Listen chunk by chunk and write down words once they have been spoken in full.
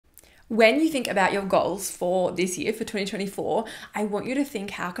When you think about your goals for this year, for 2024, I want you to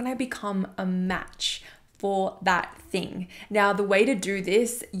think, how can I become a match for that thing? Now, the way to do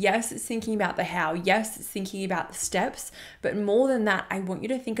this, yes, it's thinking about the how, yes, it's thinking about the steps, but more than that, I want you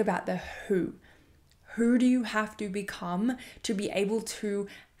to think about the who. Who do you have to become to be able to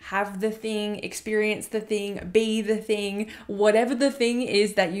have the thing, experience the thing, be the thing, whatever the thing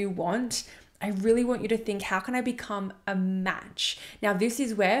is that you want? I really want you to think, how can I become a match? Now, this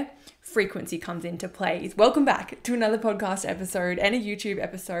is where frequency comes into play. Welcome back to another podcast episode and a YouTube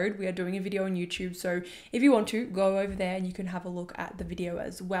episode. We are doing a video on YouTube. So if you want to, go over there and you can have a look at the video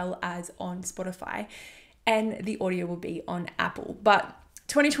as well as on Spotify. And the audio will be on Apple. But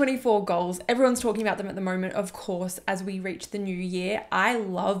 2024 goals, everyone's talking about them at the moment, of course, as we reach the new year. I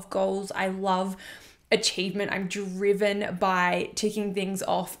love goals. I love achievement. I'm driven by ticking things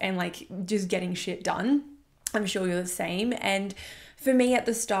off and like just getting shit done. I'm sure you're the same. And for me at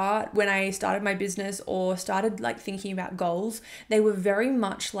the start, when I started my business or started like thinking about goals, they were very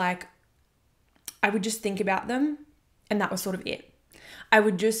much like I would just think about them and that was sort of it. I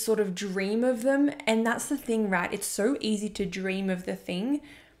would just sort of dream of them. And that's the thing, right? It's so easy to dream of the thing.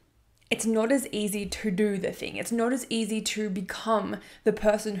 It's not as easy to do the thing. It's not as easy to become the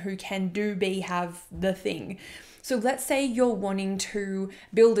person who can do, be, have the thing. So let's say you're wanting to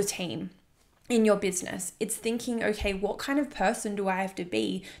build a team in your business. It's thinking, okay, what kind of person do I have to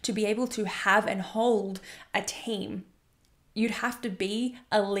be able to have and hold a team? You'd have to be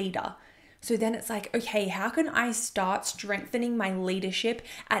a leader. So then it's like, okay, how can I start strengthening my leadership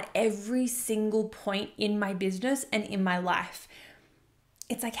at every single point in my business and in my life?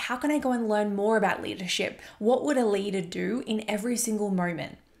 It's like, how can I go and learn more about leadership? What would a leader do in every single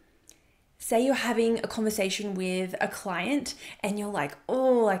moment? Say you're having a conversation with a client and you're like,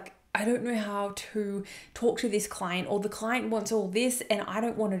 I don't know how to talk to this client, or the client wants all this and I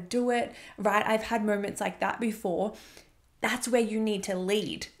don't want to do it, right? I've had moments like that before. That's where you need to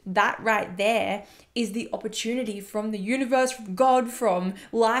lead. That right there is the opportunity from the universe, from God, from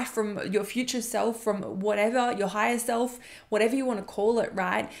life, from your future self, from whatever, your higher self, whatever you want to call it,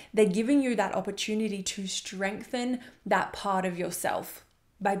 right? They're giving you that opportunity to strengthen that part of yourself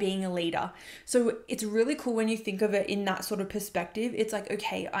by being a leader. So it's really cool when you think of it in that sort of perspective. It's like,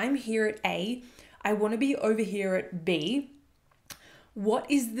 okay, I'm here at A. I want to be over here at B.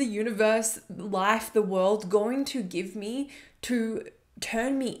 What is the universe, life, the world going to give me to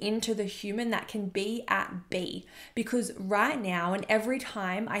turn me into the human that can be at B? Because right now, and every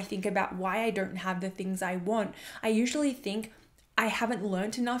time I think about why I don't have the things I want, I usually think I haven't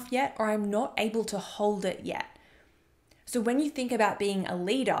learned enough yet, or I'm not able to hold it yet. So when you think about being a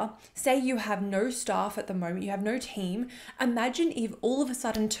leader, say you have no staff at the moment, you have no team. Imagine if all of a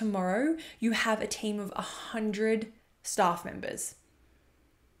sudden tomorrow you have a team of 100 staff members.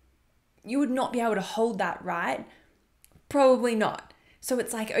 You would not be able to hold that, right? Probably not. So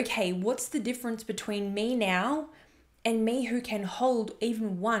it's like, okay, what's the difference between me now and me who can hold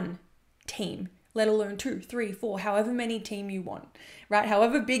even one team, let alone 2, 3, 4, however many team you want, right?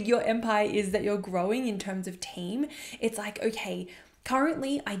 However big your empire is that you're growing in terms of team, it's like, okay,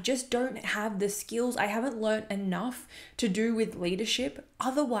 currently I just don't have the skills. I haven't learned enough to do with leadership.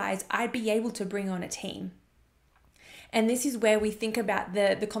 Otherwise, I'd be able to bring on a team. And this is where we think about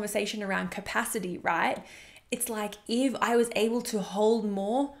the conversation around capacity, right? It's like, if I was able to hold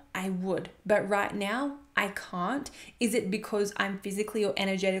more, I would. But right now, I can't. Is it because I'm physically or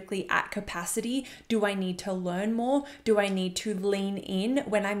energetically at capacity? Do I need to learn more? Do I need to lean in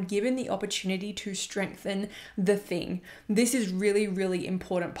when I'm given the opportunity to strengthen the thing? This is really, really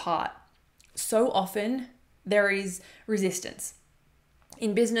important part. So often there is resistance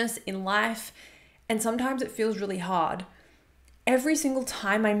in business, in life, and sometimes it feels really hard. Every single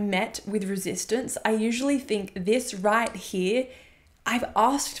time I'm met with resistance, I usually think, this right here, I've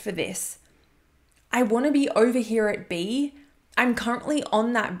asked for this. I want to be over here at B. I'm currently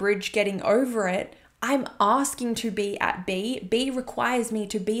on that bridge getting over it. I'm asking to be at B. B requires me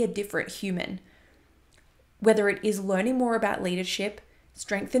to be a different human. Whether it is learning more about leadership,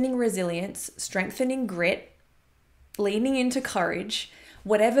 strengthening resilience, strengthening grit, leaning into courage,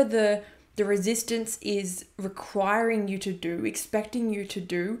 whatever the resistance is requiring you to do, expecting you to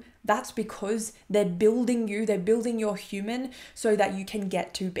do, that's because they're building you, they're building your human so that you can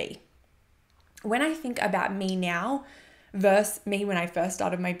get to B. When I think about me now versus me when I first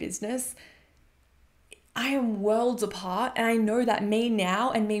started my business, I am worlds apart. And I know that me now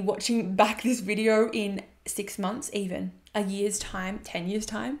and me watching back this video in 6 months, even a year's time, 10 years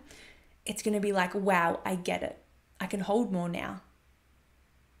time, it's going to be like, wow, I get it. I can hold more now.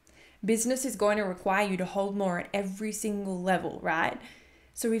 Business is going to require you to hold more at every single level, right?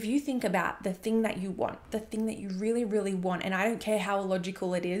 So if you think about the thing that you want, the thing that you really, really want, and I don't care how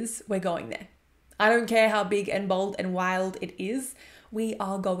illogical it is, we're going there. I don't care how big and bold and wild it is, we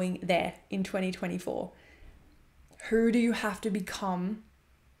are going there in 2024. Who do you have to become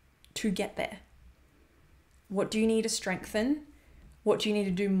to get there? What do you need to strengthen? What do you need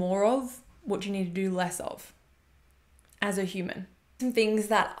to do more of? What do you need to do less of as a human? Some things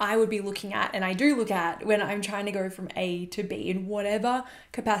that I would be looking at, and I do look at when I'm trying to go from A to B in whatever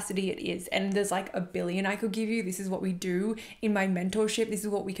capacity it is. And there's like a billion I could give you. This is what we do in my mentorship. This is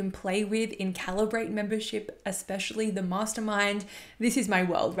what we can play with in Calibrate membership, especially the mastermind. This is my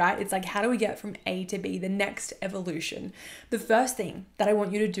world, right? It's like, how do we get from A to B, the next evolution? The first thing that I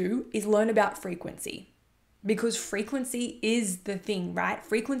want you to do is learn about frequency. Because frequency is the thing, right?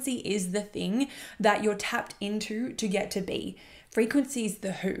 Frequency is the thing that you're tapped into to get to be. Frequency is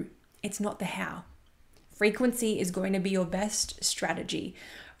the who, it's not the how. Frequency is going to be your best strategy.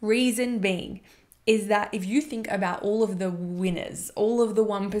 Reason being is that if you think about all of the winners, all of the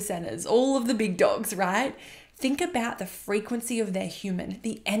 1%ers, all of the big dogs, right? Think about the frequency of their human,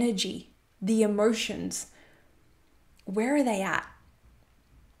 the energy, the emotions. Where are they at?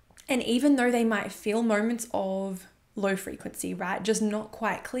 And even though they might feel moments of low frequency, right? Just not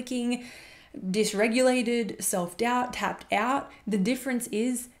quite clicking, dysregulated, self-doubt, tapped out, the difference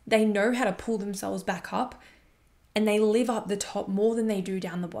is they know how to pull themselves back up and they live up the top more than they do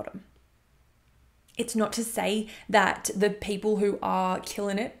down the bottom. It's not to say that the people who are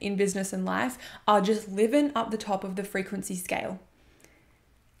killing it in business and life are just living up the top of the frequency scale.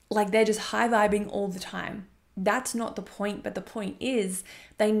 Like they're just high vibing all the time. That's not the point, but the point is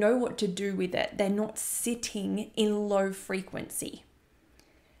they know what to do with it. They're not sitting in low frequency.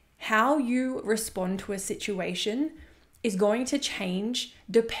 How you respond to a situation is going to change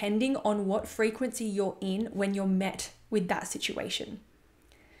depending on what frequency you're in when you're met with that situation.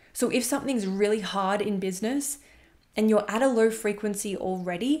 So if something's really hard in business and you're at a low frequency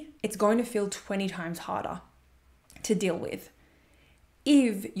already, it's going to feel 20 times harder to deal with.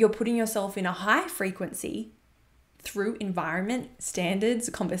 If you're putting yourself in a high frequency through environment, standards,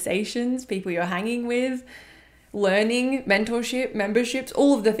 conversations, people you're hanging with, learning, mentorship, memberships,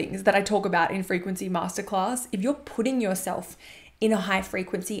 all of the things that I talk about in Frequency Masterclass, if you're putting yourself in a high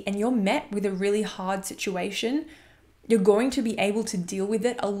frequency and you're met with a really hard situation, you're going to be able to deal with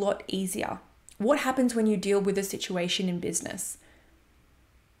it a lot easier. What happens when you deal with a situation in business?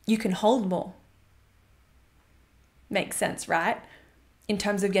 You can hold more. Makes sense, right? In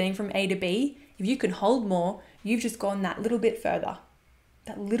terms of getting from A to B, if you can hold more, you've just gone that little bit further,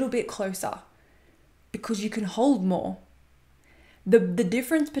 that little bit closer, because you can hold more. The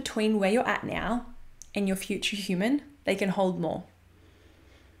difference between where you're at now and your future human, they can hold more.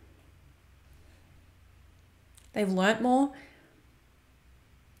 They've learnt more.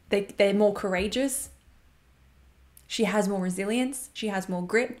 They're more courageous. She has more resilience. She has more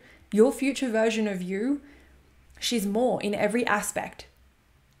grit. Your future version of you, she's more in every aspect.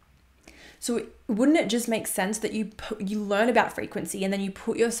 So wouldn't it just make sense that you learn about frequency and then you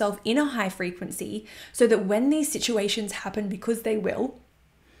put yourself in a high frequency so that when these situations happen, because they will,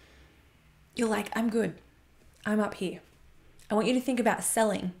 you're like, I'm good. I'm up here. I want you to think about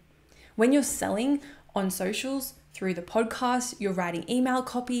selling. When you're selling on socials, through the podcast, you're writing email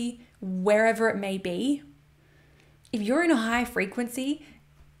copy, wherever it may be, if you're in a high frequency,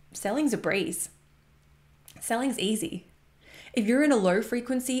 selling's a breeze. Selling's easy. If you're in a low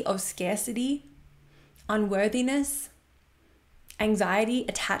frequency of scarcity, unworthiness, anxiety,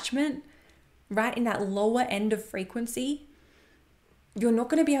 attachment, right in that lower end of frequency, you're not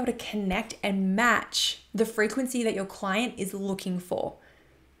going to be able to connect and match the frequency that your client is looking for.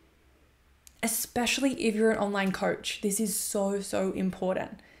 Especially if you're an online coach. This is so, so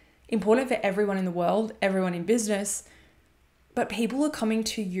important. Important for everyone in the world, everyone in business. But people are coming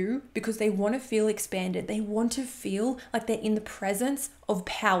to you because they want to feel expanded. They want to feel like they're in the presence of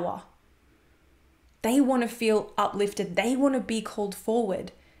power. They want to feel uplifted. They want to be called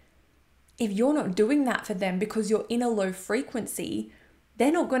forward. If you're not doing that for them because you're in a low frequency,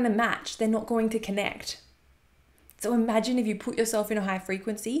 they're not going to match. They're not going to connect. So imagine if you put yourself in a high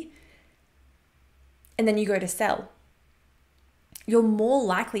frequency and then you go to sell. You're more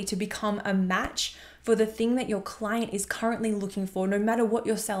likely to become a match for the thing that your client is currently looking for, no matter what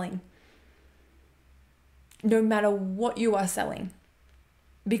you're selling. No matter what you are selling.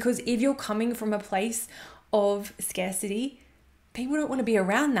 Because if you're coming from a place of scarcity, people don't want to be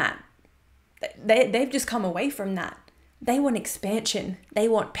around that. They've just come away from that. They want expansion. They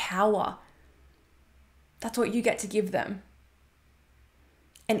want power. That's what you get to give them.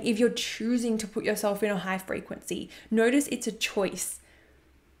 And if you're choosing to put yourself in a high frequency, notice it's a choice.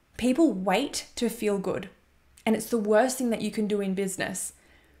 People wait to feel good. And it's the worst thing that you can do in business.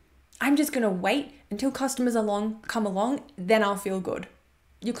 I'm just going to wait until customers come along, then I'll feel good.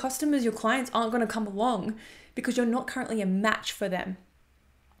 Your customers, your clients aren't going to come along because you're not currently a match for them.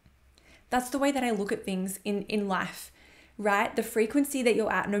 That's the way that I look at things in life, right? The frequency that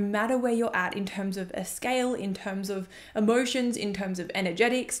you're at, no matter where you're at in terms of a scale, in terms of emotions, in terms of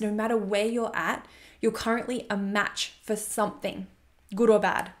energetics, no matter where you're at, you're currently a match for something, good or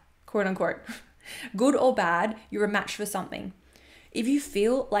bad, quote unquote. Good or bad, you're a match for something. If you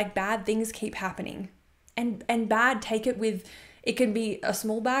feel like bad things keep happening, and bad, take it with, it can be a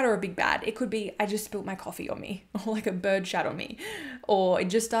small bad or a big bad. It could be, I just spilled my coffee on me, or like a bird shat on me, or it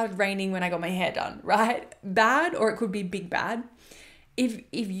just started raining when I got my hair done, right? Bad, or it could be big bad. If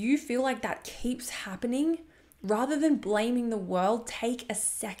you feel like that keeps happening, rather than blaming the world, take a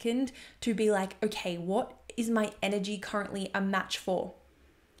second to be like, okay, what is my energy currently a match for?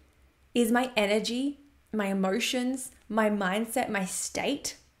 Is my energy, my emotions, my mindset, my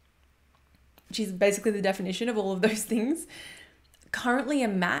state, which is basically the definition of all of those things, currently a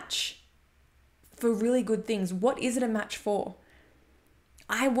match for really good things? What is it a match for?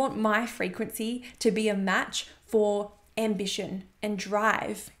 I want my frequency to be a match for ambition and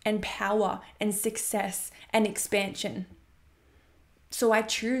drive and power and success and expansion. So I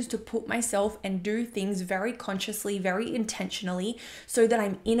choose to put myself and do things very consciously, very intentionally, so that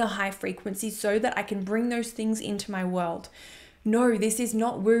I'm in a high frequency, so that I can bring those things into my world. No, this is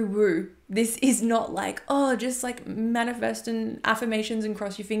not woo-woo. This is not like, oh, just like manifest and affirmations and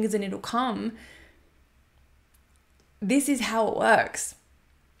cross your fingers and it'll come. This is how it works.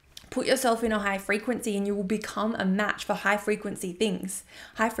 Put yourself in a high frequency and you will become a match for high frequency things,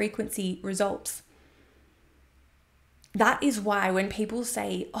 high frequency results. That is why when people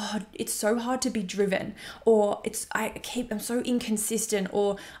say, oh, it's so hard to be driven, or I'm so inconsistent,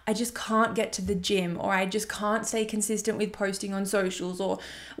 or I just can't get to the gym, or I just can't stay consistent with posting on socials, or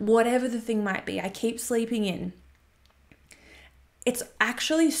whatever the thing might be, I keep sleeping in. It's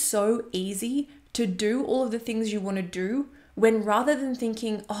actually so easy to do all of the things you want to do when, rather than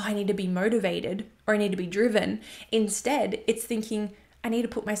thinking, oh, I need to be motivated or I need to be driven, instead it's thinking, I need to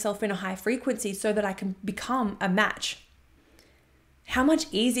put myself in a high frequency so that I can become a match. How much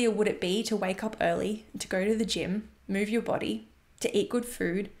easier would it be to wake up early, to go to the gym, move your body, to eat good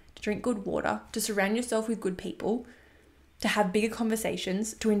food, to drink good water, to surround yourself with good people, to have bigger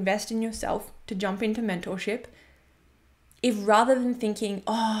conversations, to invest in yourself, to jump into mentorship, if rather than thinking,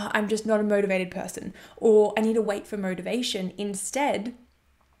 oh, I'm just not a motivated person, or I need to wait for motivation, instead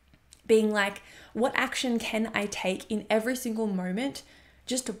being like, what action can I take in every single moment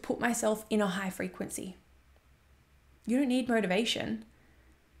just to put myself in a high frequency? You don't need motivation.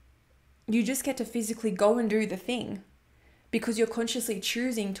 You just get to physically go and do the thing because you're consciously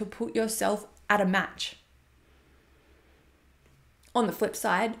choosing to put yourself at a match. On the flip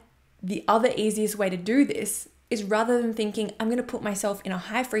side, the other easiest way to do this is, rather than thinking, I'm going to put myself in a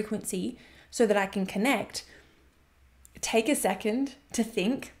high frequency so that I can connect, take a second to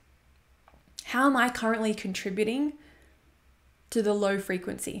think, how am I currently contributing to the low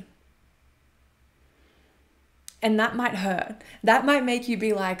frequency? And that might hurt. That might make you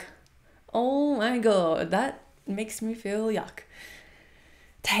be like, oh my God, that makes me feel yuck.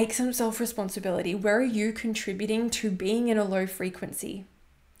 Take some self-responsibility. Where are you contributing to being in a low frequency?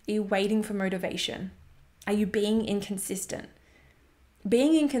 Are you waiting for motivation? Are you being inconsistent?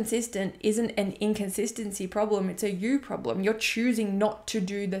 Being inconsistent isn't an inconsistency problem. It's a you problem. You're choosing not to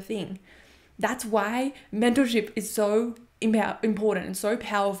do the thing. That's why mentorship is so important and so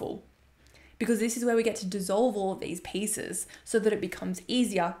powerful, because this is where we get to dissolve all of these pieces so that it becomes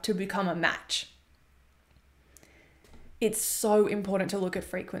easier to become a match. It's so important to look at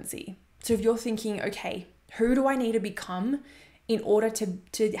frequency. So if you're thinking, okay, who do I need to become in order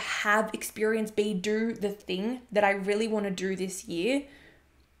to have experience do the thing that I really want to do this year?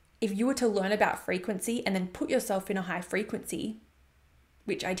 If you were to learn about frequency and then put yourself in a high frequency,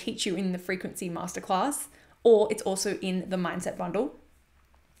 which I teach you in the frequency masterclass, or it's also in the mindset bundle,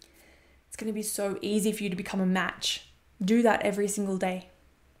 it's going to be so easy for you to become a match. Do that every single day.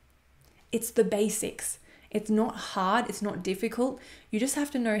 It's the basics. It's not hard. It's not difficult. You just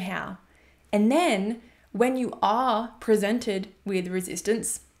have to know how. And then when you are presented with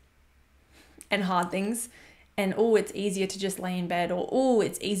resistance and hard things, and oh, it's easier to just lay in bed, or oh,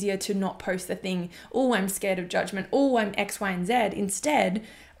 it's easier to not post the thing, oh, I'm scared of judgment, oh, I'm X, Y, and Z. Instead,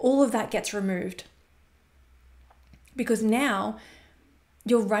 all of that gets removed. Because now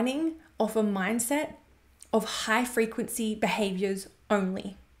you're running off a mindset of high frequency behaviors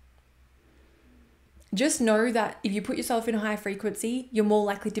only. Just know that if you put yourself in a high frequency, you're more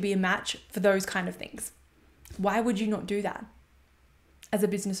likely to be a match for those kind of things. Why would you not do that as a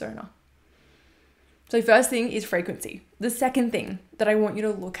business owner? So first thing is frequency. The second thing that I want you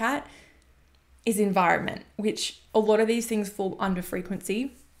to look at is environment, which a lot of these things fall under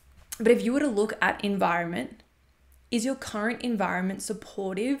frequency. But if you were to look at environment, is your current environment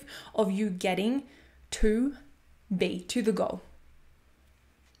supportive of you getting to the goal?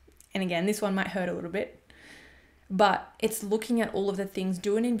 And again, this one might hurt a little bit, but it's looking at all of the things.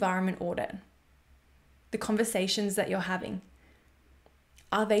 Do an environment audit. The conversations that you're having,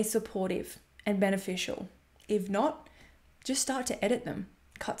 are they supportive and beneficial? If not, just start to edit them.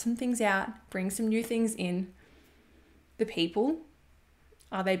 Cut some things out, bring some new things in. The people,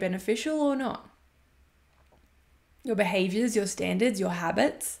 are they beneficial or not? Your behaviors, your standards, your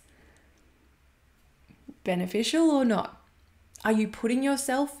habits, beneficial or not? Are you putting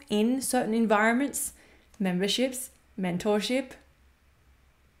yourself in certain environments, memberships, mentorship,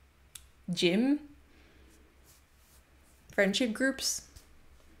 gym, friendship groups,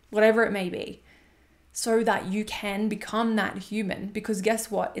 whatever it may be, so that you can become that human? Because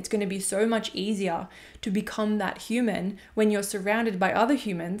guess what? It's going to be so much easier to become that human when you're surrounded by other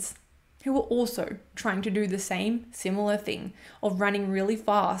humans who are also trying to do the same similar thing of running really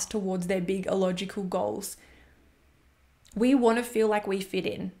fast towards their big illogical goals. We want to feel like we fit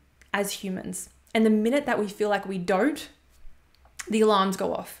in as humans. And the minute that we feel like we don't, the alarms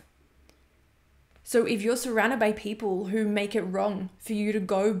go off. So if you're surrounded by people who make it wrong for you to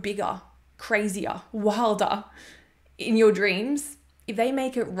go bigger, crazier, wilder in your dreams, if they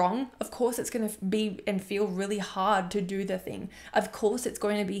make it wrong, of course it's going to be and feel really hard to do the thing. Of course it's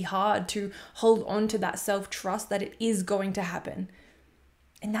going to be hard to hold on to that self-trust that it is going to happen.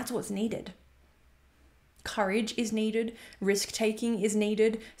 And that's what's needed. Courage is needed, risk-taking is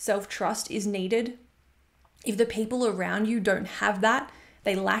needed, self-trust is needed. If the people around you don't have that,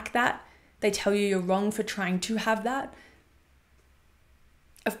 they lack that, they tell you you're wrong for trying to have that,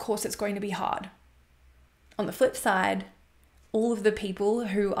 of course it's going to be hard. On the flip side, all of the people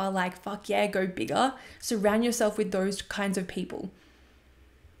who are like, fuck yeah, go bigger, surround yourself with those kinds of people.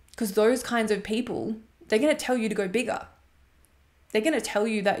 Because those kinds of people, they're going to tell you to go bigger. They're going to tell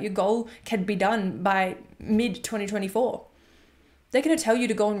you that your goal can be done by mid-2024. They're going to tell you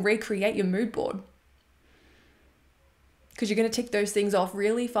to go and recreate your mood board. Because you're going to tick those things off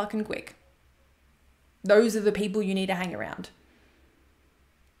really fucking quick. Those are the people you need to hang around.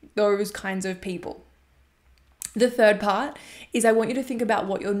 Those kinds of people. The third part is I want you to think about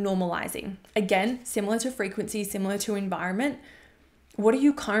what you're normalizing. Again, similar to frequency, similar to environment. What are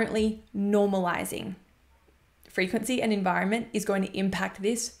you currently normalizing? Frequency and environment is going to impact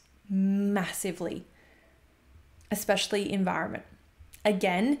this massively, especially environment.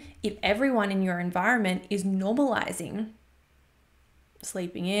 Again, if everyone in your environment is normalizing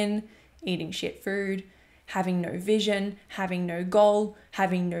sleeping in, eating shit food, having no vision, having no goal,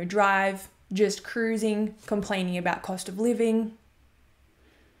 having no drive, just cruising, complaining about cost of living,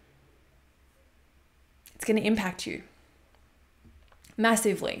 it's going to impact you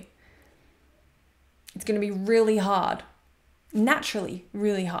massively. It's going to be really hard, naturally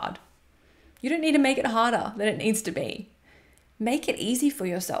really hard. You don't need to make it harder than it needs to be. Make it easy for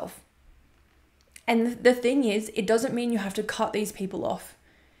yourself. And the thing is, it doesn't mean you have to cut these people off.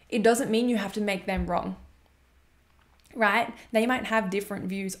 It doesn't mean you have to make them wrong, right? They might have different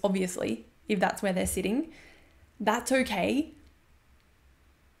views, obviously, if that's where they're sitting. That's okay.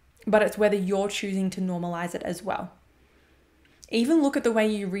 But it's whether you're choosing to normalize it as well. Even look at the way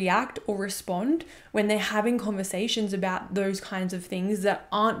you react or respond when they're having conversations about those kinds of things that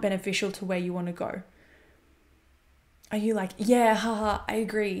aren't beneficial to where you want to go. Are you like, yeah, haha, I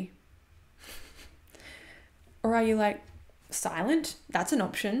agree? Or are you like, silent? That's an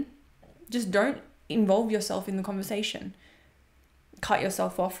option. Just don't involve yourself in the conversation. Cut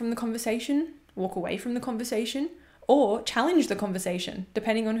yourself off from the conversation, walk away from the conversation, or challenge the conversation,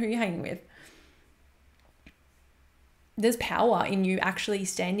 depending on who you're hanging with. There's power in you actually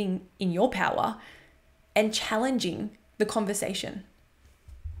standing in your power and challenging the conversation.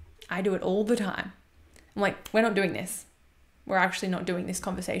 I do it all the time. I'm like, we're not doing this. We're actually not doing this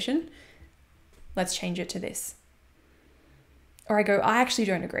conversation. Let's change it to this. Or I go, I actually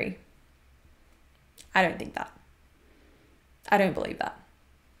don't agree. I don't think that. I don't believe that.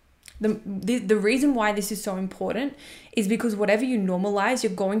 The reason why this is so important is because whatever you normalize,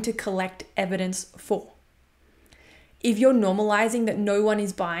 you're going to collect evidence for. If you're normalizing that no one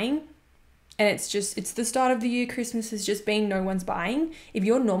is buying, and it's the start of the year, Christmas has just been no one's buying. If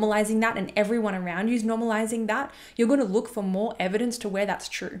you're normalizing that and everyone around you is normalizing that, you're going to look for more evidence to where that's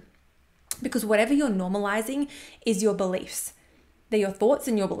true. Because whatever you're normalizing is your beliefs. They're your thoughts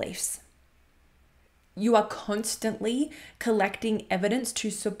and your beliefs. You are constantly collecting evidence to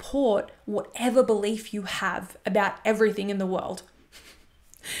support whatever belief you have about everything in the world,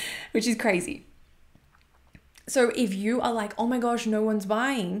 which is crazy. So if you are like, oh my gosh, no one's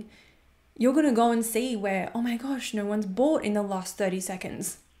buying, you're going to go and see where, oh my gosh, no one's bought in the last 30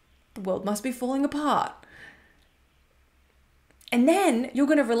 seconds. The world must be falling apart. And then you're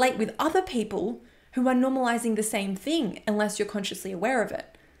going to relate with other people who are normalizing the same thing unless you're consciously aware of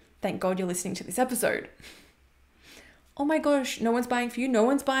it. Thank God you're listening to this episode. Oh my gosh, no one's buying for you. No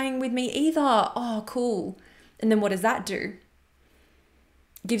one's buying with me either. Oh, cool. And then what does that do?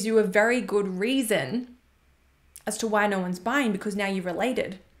 Gives you a very good reason as to why no one's buying, because now you've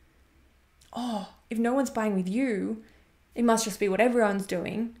related. Oh, if no one's buying with you, it must just be what everyone's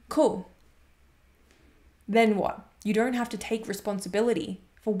doing. Cool. Then what? You don't have to take responsibility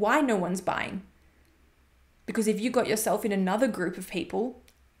for why no one's buying. Because if you got yourself in another group of people,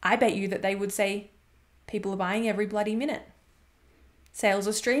 I bet you that they would say, people are buying every bloody minute. Sales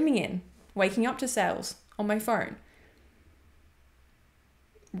are streaming in, waking up to sales on my phone.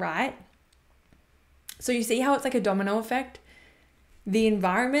 Right? So you see how it's like a domino effect? The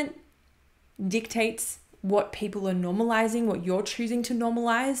environment dictates what people are normalizing, what you're choosing to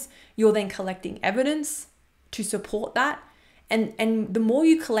normalize. You're then collecting evidence to support that. And the more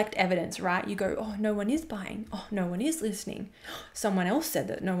you collect evidence, right, you go, oh, no one is buying. Oh, no one is listening. Someone else said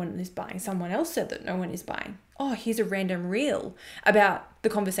that no one is buying. Someone else said that no one is buying. Oh, here's a random reel about the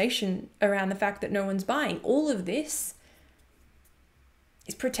conversation around the fact that no one's buying. All of this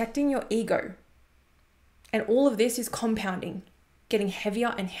is protecting your ego. And all of this is compounding, getting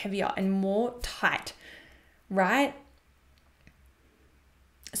heavier and heavier and more tight, right?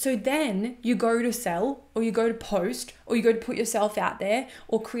 So then you go to sell, or you go to post, or you go to put yourself out there,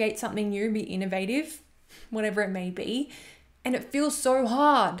 or create something new, be innovative, whatever it may be, and it feels so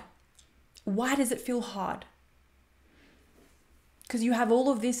hard. Why does it feel hard? Because you have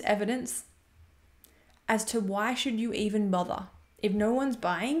all of this evidence as to why should you even bother. If no one's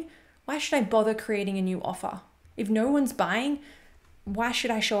buying, why should I bother creating a new offer? If no one's buying, why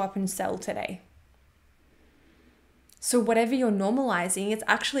should I show up and sell today? So whatever you're normalizing, it's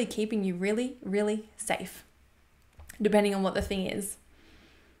actually keeping you really, really safe, depending on what the thing is.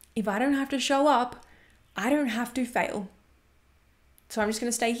 If I don't have to show up, I don't have to fail. So I'm just going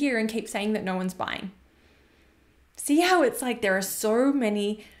to stay here and keep saying that no one's buying. See how it's like there are so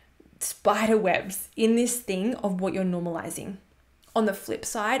many spider webs in this thing of what you're normalizing. On the flip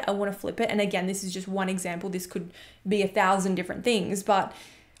side, I want to flip it. And again, this is just one example. This could be 1,000 different things, but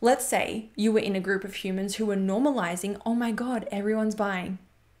let's say you were in a group of humans who were normalizing, oh my God, everyone's buying.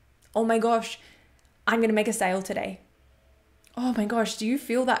 Oh my gosh, I'm going to make a sale today. Oh my gosh, do you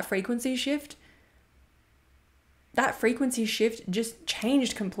feel that frequency shift? That frequency shift just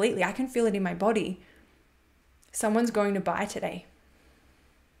changed completely. I can feel it in my body. Someone's going to buy today.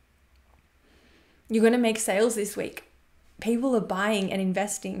 You're going to make sales this week. People are buying and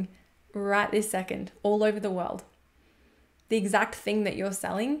investing right this second all over the world. The exact thing that you're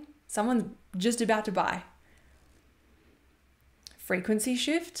selling, someone's just about to buy. Frequency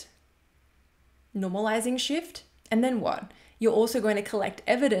shift, normalizing shift, and then what? You're also going to collect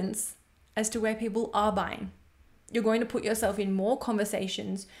evidence as to where people are buying. You're going to put yourself in more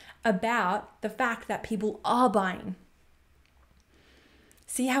conversations about the fact that people are buying.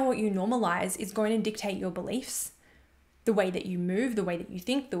 See how what you normalize is going to dictate your beliefs, the way that you move, the way that you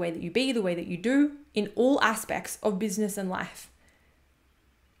think, the way that you be, the way that you do, in all aspects of business and life.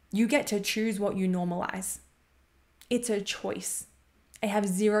 You get to choose what you normalize. It's a choice. I have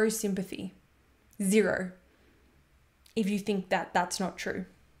zero sympathy. Zero. If you think that that's not true.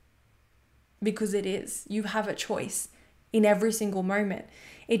 Because it is. You have a choice in every single moment.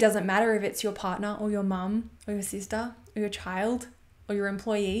 It doesn't matter if it's your partner or your mum or your sister or your child or your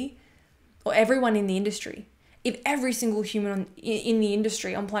employee or everyone in the industry. If every single human in the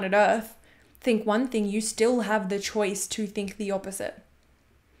industry on planet Earth think one thing, you still have the choice to think the opposite.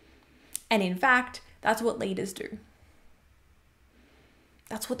 And in fact, that's what leaders do.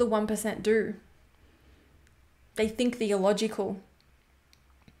 That's what the 1% do. They think the illogical.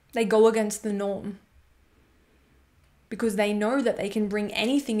 They go against the norm. Because they know that they can bring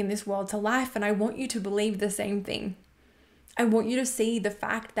anything in this world to life, and I want you to believe the same thing. I want you to see the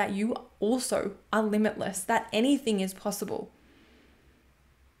fact that you also are limitless, that anything is possible.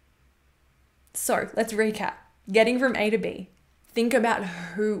 So let's recap. Getting from A to B. Think about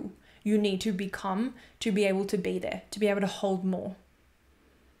who you need to become to be able to be there, to be able to hold more.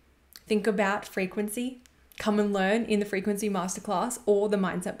 Think about frequency. Come and learn in the frequency masterclass or the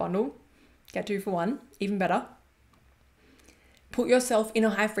mindset bundle. Get 2 for 1, even better. Put yourself in a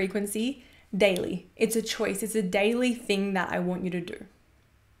high frequency daily. It's a choice. It's a daily thing that I want you to do.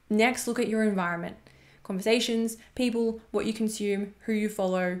 Next, look at your environment. Conversations, people, what you consume, who you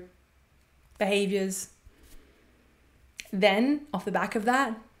follow, behaviors. Then, off the back of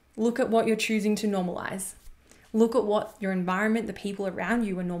that, look at what you're choosing to normalize. Look at what your environment, the people around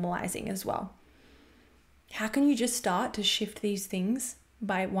you are normalizing as well. How can you just start to shift these things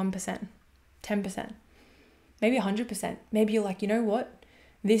by 1%, 10%, maybe 100%? Maybe you're like, you know what?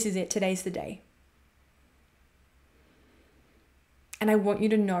 This is it. Today's the day. And I want you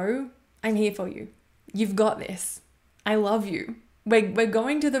to know I'm here for you. You've got this. I love you. We're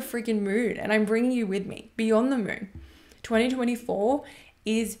going to the freaking moon, and I'm bringing you with me beyond the moon. 2024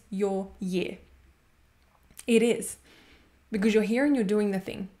 is your year. It is. Because you're here and you're doing the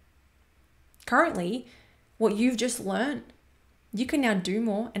thing. Currently, what you've just learned, you can now do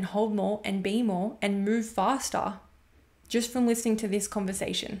more and hold more and be more and move faster just from listening to this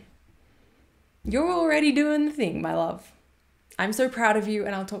conversation. You're already doing the thing, my love. I'm so proud of you,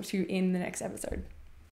 and I'll talk to you in the next episode.